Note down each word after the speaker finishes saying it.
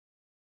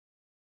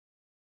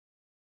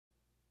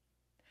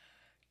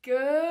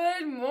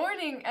Good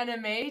morning,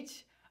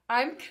 NMH.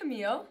 I'm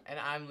Camille. And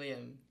I'm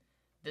Liam.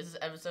 This is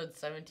episode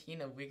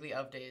 17 of Weekly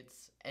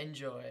Updates.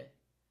 Enjoy.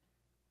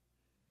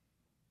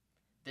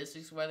 This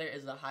week's weather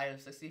is a high of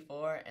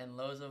 64 and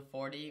lows of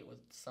 40 with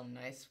some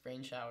nice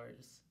rain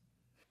showers.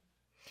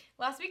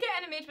 Last week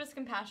at NMH was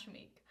Compassion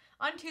Week.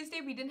 On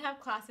Tuesday, we didn't have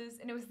classes,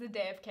 and it was the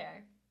Day of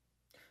Care.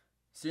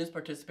 Students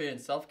participated in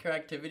self-care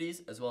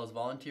activities as well as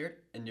volunteered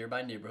in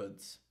nearby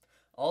neighborhoods.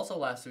 Also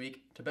last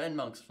week, Tibetan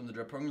monks from the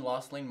Drapung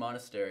Losling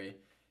Monastery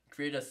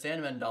created a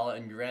sand mandala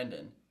in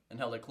Grandin and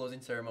held a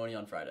closing ceremony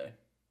on Friday.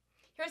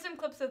 Here are some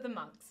clips of the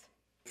monks.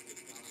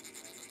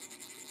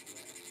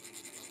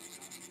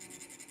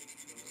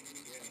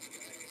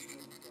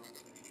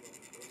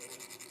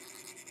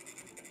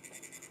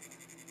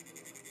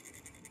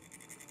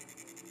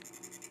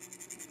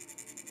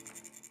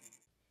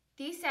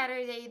 This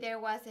Saturday there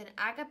was an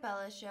a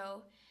cappella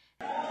show.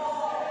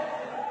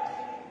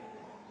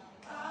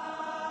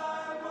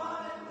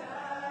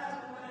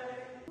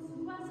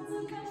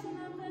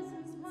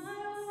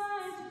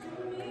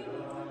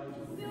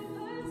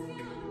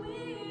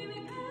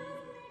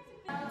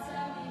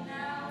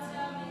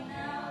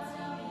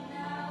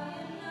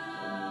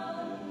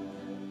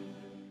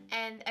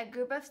 And a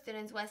group of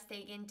students was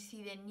taken to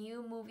see the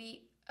new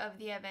movie of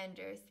the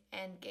Avengers,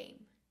 Endgame.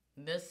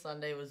 This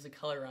Sunday was the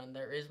color run.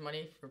 There is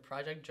money for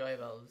Project Joy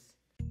Bells.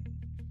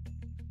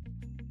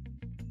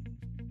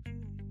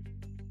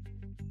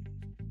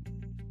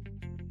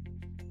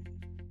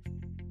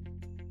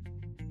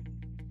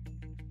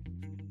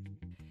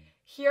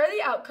 Here are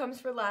the outcomes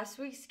for last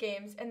week's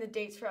games and the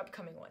dates for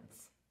upcoming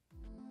ones.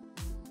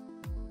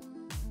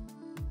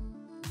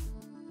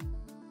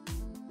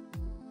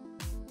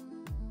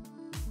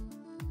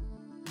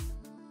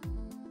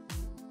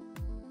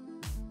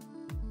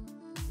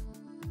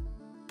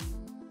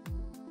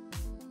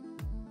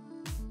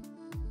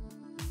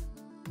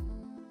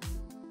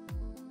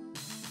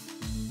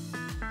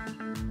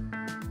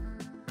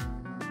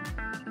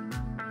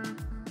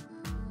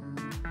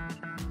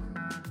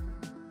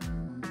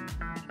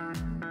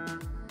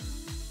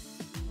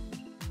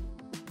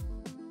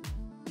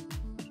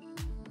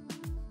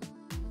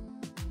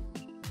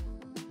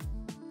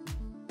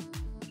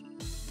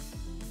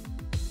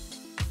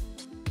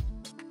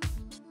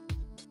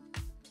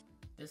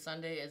 This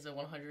Sunday is the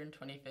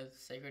 125th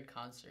Sacred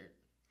Concert.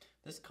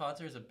 This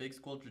concert is a big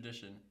school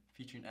tradition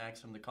featuring acts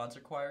from the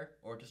concert choir,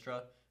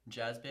 orchestra,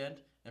 jazz band,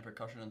 and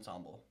percussion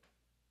ensemble.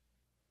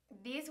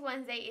 This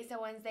Wednesday is a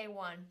Wednesday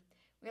 1.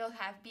 We'll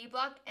have B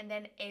block and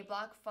then A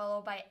block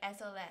followed by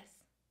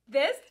SLS.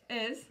 This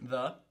is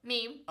The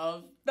Meme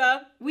Of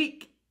the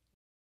week.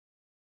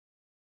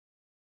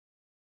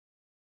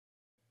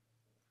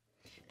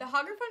 The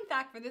Hogger fun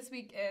fact for this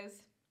week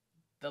is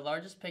the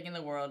largest pig in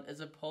the world is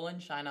a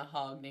Poland-China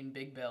hog named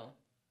Big Bill.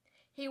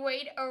 He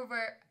weighed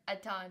over a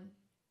ton.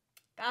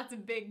 that's a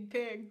big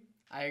pig.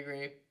 I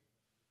agree.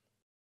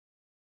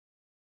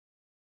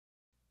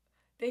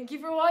 Thank you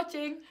for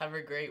watching. Have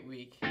a great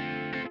week.